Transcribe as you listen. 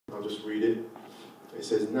I'll just read it. It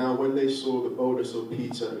says, "Now when they saw the boldness of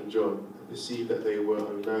Peter and John, and perceived that they were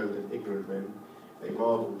unlearned and ignorant men, they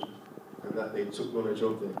marvelled, and that they took knowledge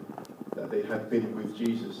of them, that they had been with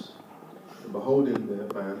Jesus. And beholding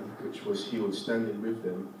the man which was healed standing with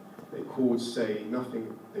them, they could say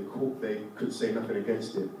nothing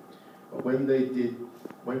against it. But when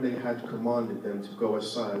they had commanded them to go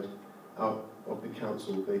aside out of the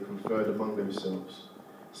council, they conferred among themselves,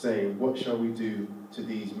 saying, What shall we do to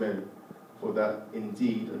these men? For that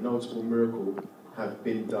indeed a notable miracle hath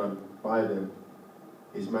been done by them,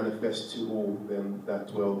 is manifest to all them that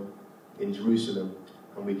dwell in Jerusalem,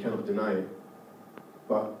 and we cannot deny it.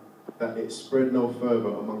 But that it spread no further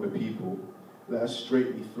among the people, let us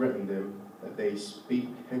straightly threaten them that they speak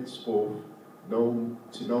henceforth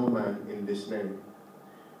to no man in this name.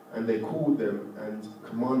 And they called them and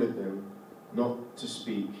commanded them not to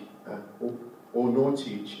speak or nor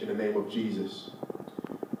teach in the name of Jesus.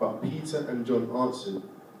 But Peter and John answered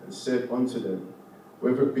and said unto them,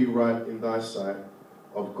 Whether it be right in thy sight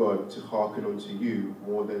of God to hearken unto you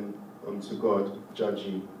more than unto God, judge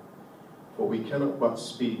ye. For we cannot but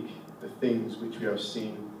speak the things which we have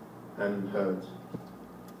seen and heard."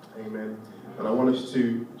 Amen. And I want us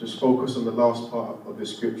to just focus on the last part of the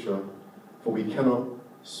scripture. For we cannot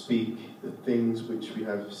speak the things which we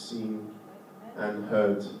have seen and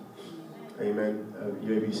heard. Amen. You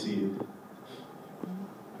may be seated.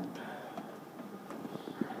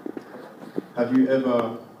 Have you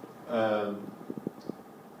ever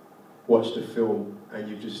watched a film and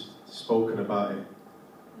you've just spoken about it?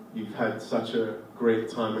 You've had such a great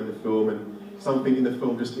time in the film, and something in the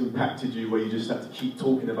film just impacted you where you just had to keep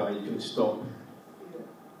talking about it, you couldn't stop.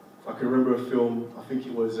 I can remember a film, I think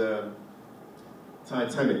it was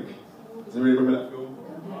Titanic. Does anybody remember that film?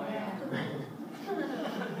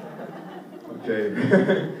 Okay.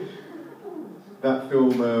 That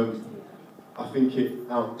film, I think it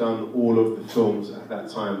outdone all of the films at that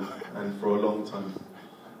time, and for a long time.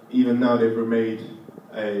 Even now they've remade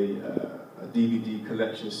a DVD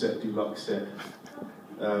collection set, deluxe set,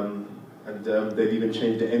 and they've even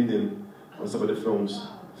changed the ending on some of the films.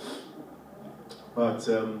 But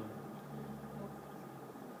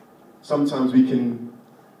sometimes we can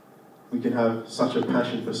have such a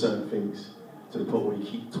passion for certain things to the point where we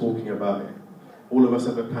keep talking about it. All of us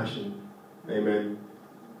have a passion, amen.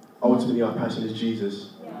 Ultimately our passion is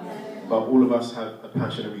Jesus, but all of us have a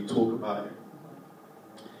passion and we talk about it.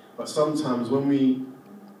 But sometimes when we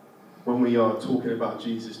are talking about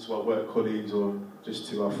Jesus to our work colleagues or just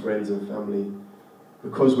to our friends and family,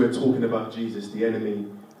 because we're talking about Jesus, the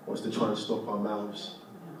enemy wants to try and stop our mouths.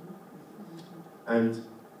 And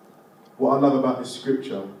what I love about this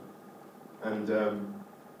scripture, and I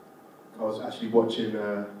was actually watching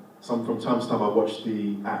from time to time I watched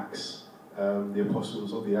the Acts, the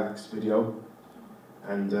Apostles of the Acts video,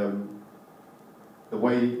 and the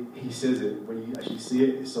way he says it, when you actually see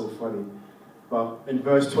it, it's so funny. But in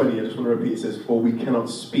verse 20, I just want to repeat, it says, "For we cannot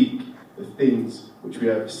speak the things which we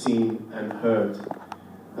have seen and heard."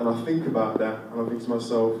 And I think about that, and I think to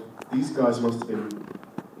myself, these guys must have been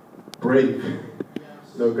brave.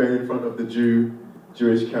 Going in front of the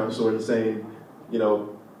Jewish council and saying,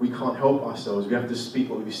 we can't help ourselves. We have to speak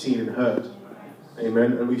what we've seen and heard.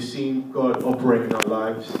 Amen. And we've seen God operate in our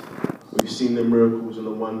lives. We've seen the miracles and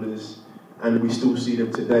the wonders, and we still see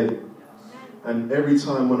them today. And every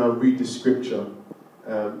time when I read the scripture,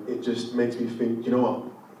 it just makes me think, you know what?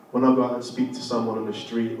 When I go out and speak to someone on the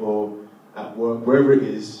street or at work, wherever it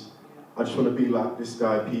is, I just want to be like this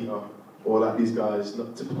guy, Peter, or like these guys,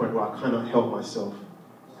 not to the point where I cannot help myself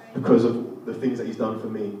because of the things that he's done for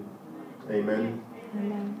me. Amen.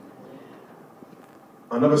 Amen.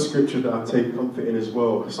 Another scripture that I take comfort in as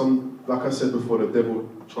well, like I said before, the devil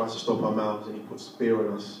tries to stop our mouths and he puts fear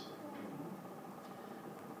in us.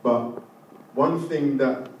 But one thing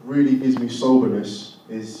that really gives me soberness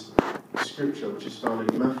is scripture, which is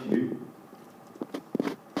found in Matthew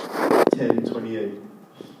 10:28.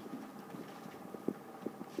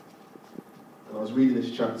 And I was reading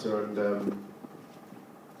this chapter, and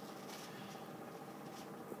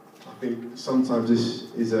I think sometimes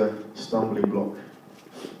this is a stumbling block.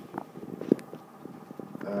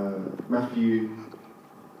 Matthew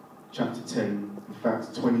chapter 10, in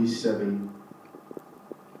fact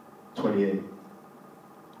 27:28.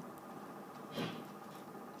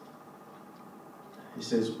 It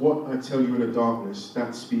says, "What I tell you in the darkness,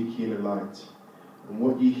 that speak ye in the light, and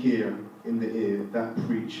what ye hear in the ear, that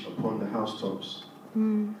preach upon the housetops.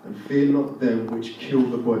 And fear not them which kill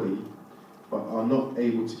the body, but are not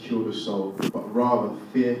able to kill the soul, but rather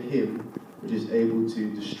fear him which is able to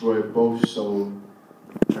destroy both soul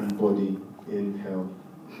and body in hell."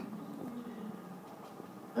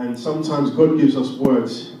 And sometimes God gives us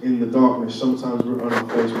words in the darkness. Sometimes we're on our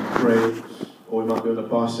face, we pray, or we might be on the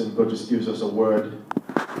bus and God just gives us a word.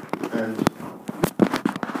 And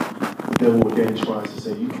the devil again tries to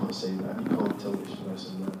say, you can't say that, you can't tell this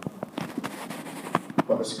person that.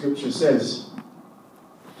 But the scripture says,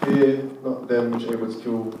 fear not them which are able to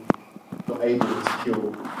kill, not able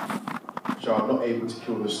to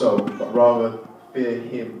kill the soul, but rather fear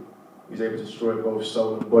him who's able to destroy both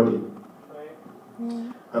soul and body.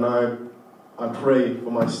 And I pray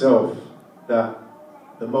for myself that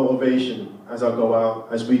the motivation as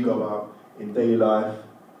we go out in daily life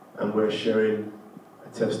and we're sharing a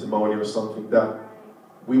testimony or something, that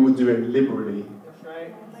we will do it liberally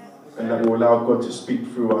and that we'll allow God to speak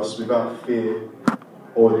through us without fear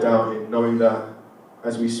or doubting, knowing that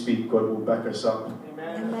as we speak, God will back us up.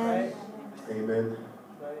 Amen. Amen.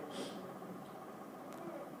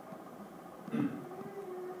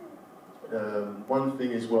 One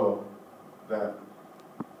thing as well that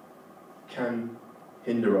can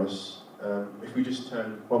hinder us, if we just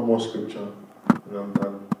turn one more scripture and I'm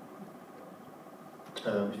done.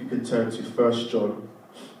 If you could turn to 1 John.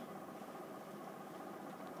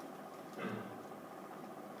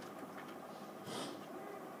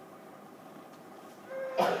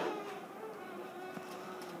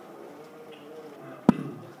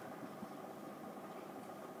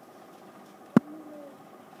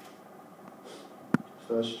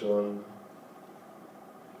 First John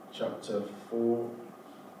chapter 4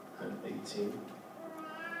 and 18.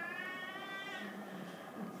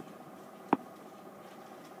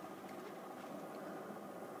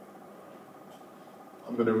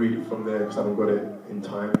 I'm going to read it from there because I haven't got it in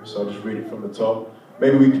time, so I'll just read it from the top.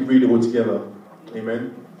 Maybe we can read it all together.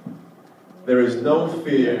 Amen. There is no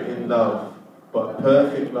fear in love, but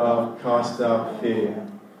perfect love casts out fear,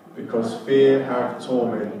 because fear hath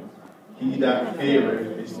torment. He that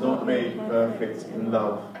feareth is not made perfect in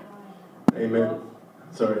love. Amen.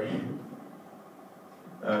 Sorry.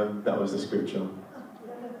 That was the scripture.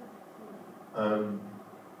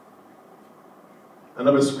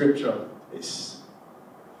 Another scripture is,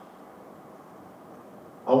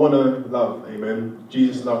 I want to love. Amen.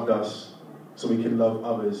 Jesus loved us so we can love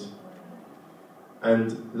others.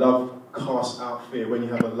 And love casts out fear. When you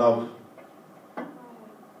have a love,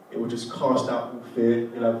 it will just cast out all fear.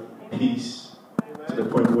 You'll have peace to the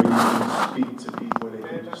point where you can speak to people and they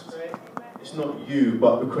can just, it's not you,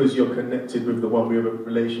 but because you're connected with the one, we have a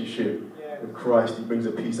relationship with Christ, he brings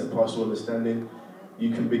a peace that passes all understanding.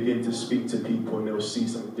 You can begin to speak to people and they'll see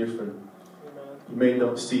something different. You may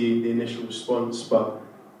not see the initial response, but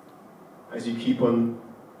as you keep on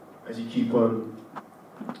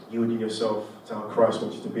yielding yourself to how Christ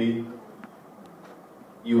wants you to be,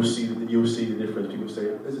 you'll see the difference. People say,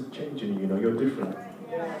 there's a change in you, you're different.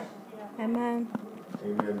 Amen.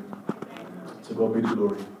 Amen. To God be the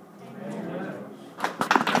glory.